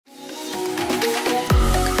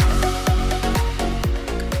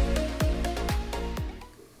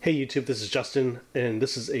Hey YouTube, this is Justin, and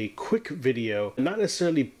this is a quick video, not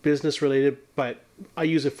necessarily business related, but I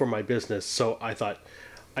use it for my business, so I thought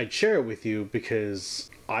I'd share it with you because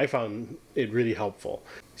I found it really helpful.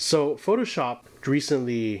 So Photoshop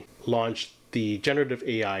recently launched the generative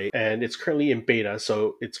AI, and it's currently in beta,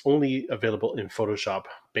 so it's only available in Photoshop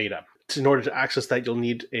beta. In order to access that, you'll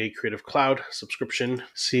need a Creative Cloud subscription.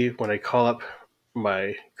 See, when I call up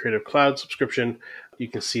my Creative Cloud subscription, you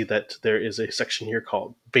can see that there is a section here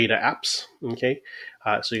called Beta Apps. Okay,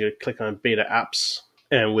 so you're going to click on Beta Apps,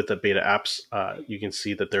 and with the Beta Apps, you can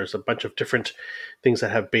see that there's a bunch of different things that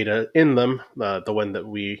have beta in them. The one that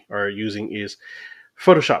we are using is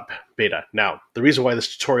Photoshop Beta. Now, the reason why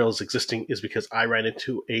this tutorial is existing is because I ran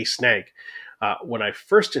into a snag. When I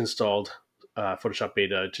first installed Photoshop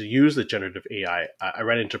Beta to use the generative AI, I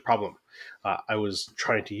ran into a problem. I was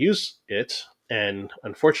trying to use it, and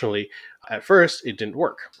unfortunately, at first, it didn't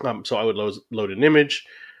work. So I would load an image,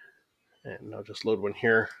 and I'll just load one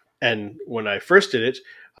here. And when I first did it,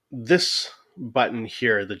 this button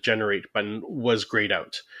here, the generate button, was grayed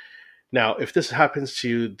out. Now, if this happens to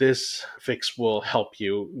you, this fix will help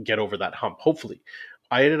you get over that hump, hopefully.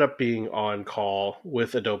 I ended up being on call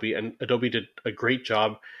with Adobe, and Adobe did a great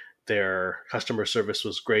job. Their customer service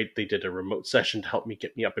was great. They did a remote session to help me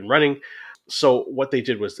get me up and running. So what they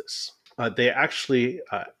did was this. They actually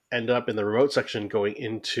ended up in the remote section going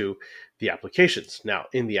into the applications. Now,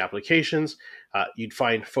 in the applications, you'd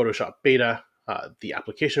find Photoshop Beta, the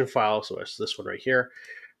application file. So it's this one right here.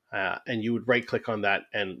 And you would right click on that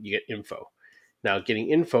and you get info. Now,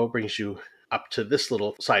 getting info brings you up to this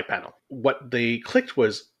little side panel. What they clicked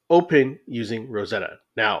was open using Rosetta.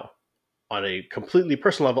 Now, on a completely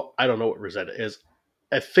personal level, I don't know what Rosetta is.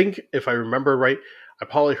 I think if I remember right, I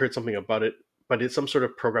probably heard something about it, but it's some sort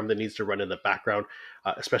of program that needs to run in the background,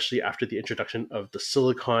 especially after the introduction of the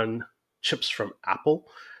silicon chips from Apple.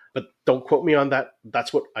 But don't quote me on that.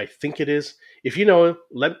 That's what I think it is. If you know,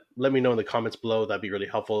 let me know in the comments below. That'd be really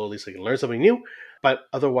helpful. At least I can learn something new. But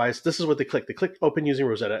otherwise, this is what they clicked. They clicked open using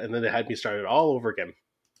Rosetta, and then they had me start it all over again.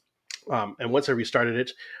 And once I restarted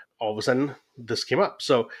it, all of a sudden this came up.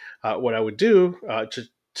 So what I would do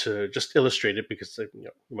to just illustrate it, because you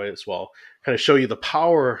might as well kind of show you the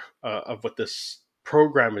power of what this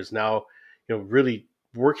program is now really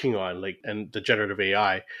working on, and the generative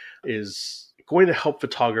AI is going to help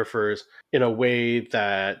photographers in a way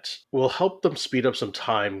that will help them speed up some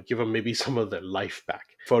time, give them maybe some of their life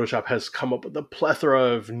back. Photoshop has come up with a plethora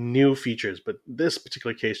of new features, but this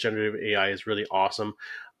particular case, generative AI, is really awesome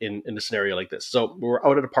in a scenario like this. So we're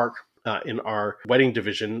out at a park in our wedding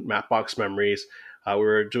division, Mapbox Memories. We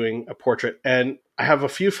were doing a portrait, and I have a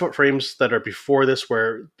few frames that are before this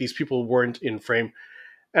where these people weren't in frame,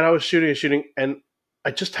 and I was shooting, and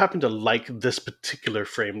I just happened to like this particular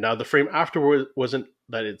frame. Now, the frame afterward wasn't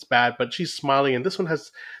that it's bad, but she's smiling, and this one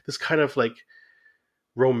has this kind of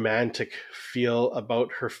romantic feel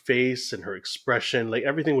about her face and her expression.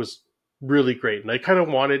 Everything was really great, and I kind of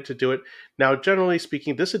wanted to do it. Now, generally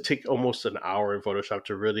speaking, this would take almost an hour in Photoshop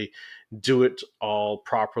to really do it all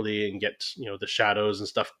properly and get the shadows and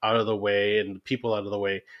stuff out of the way and the people out of the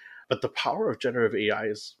way. But the power of generative AI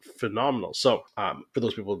is phenomenal. So for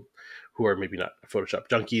those people who are maybe not Photoshop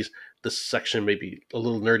junkies, this section may be a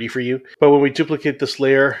little nerdy for you. But when we duplicate this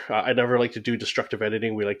layer, I never like to do destructive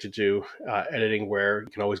editing. We like to do editing where you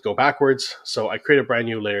can always go backwards. So I create a brand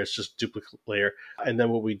new layer. It's just duplicate layer. And then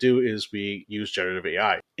what we do is we use generative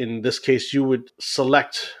AI. In this case, you would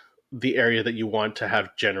select the area that you want to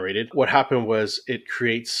have generated. What happened was it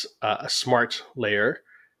creates a smart layer,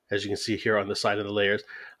 as you can see here on the side of the layers,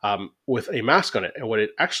 with a mask on it. And what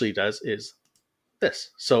it actually does is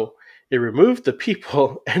this. So it removed the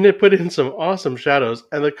people and it put in some awesome shadows,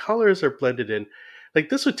 and the colors are blended in.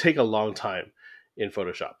 This would take a long time in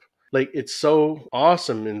Photoshop. It's so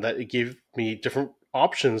awesome in that it gave me different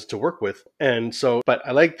options to work with. And so, but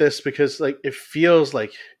I like this because it feels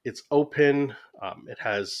like it's open. It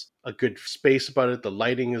has a good space about it. The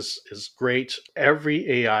lighting is great.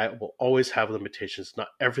 Every AI will always have limitations. Not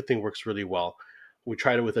everything works really well. We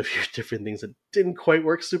tried it with a few different things that didn't quite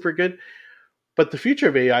work super good. But the future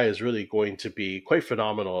of AI is really going to be quite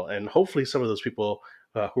phenomenal. And hopefully some of those people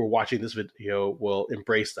who are watching this video will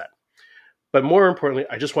embrace that. But more importantly,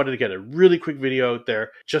 I just wanted to get a really quick video out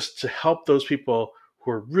there just to help those people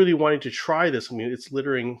who are really wanting to try this. I mean, it's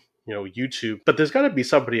littering YouTube, but there's got to be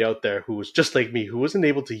somebody out there who was just like me, who wasn't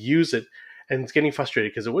able to use it and is getting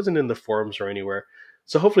frustrated because it wasn't in the forums or anywhere.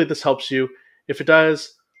 So hopefully this helps you. If it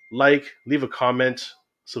does, leave a comment,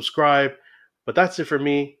 subscribe. But that's it for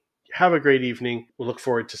me. Have a great evening. We'll look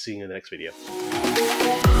forward to seeing you in the next video.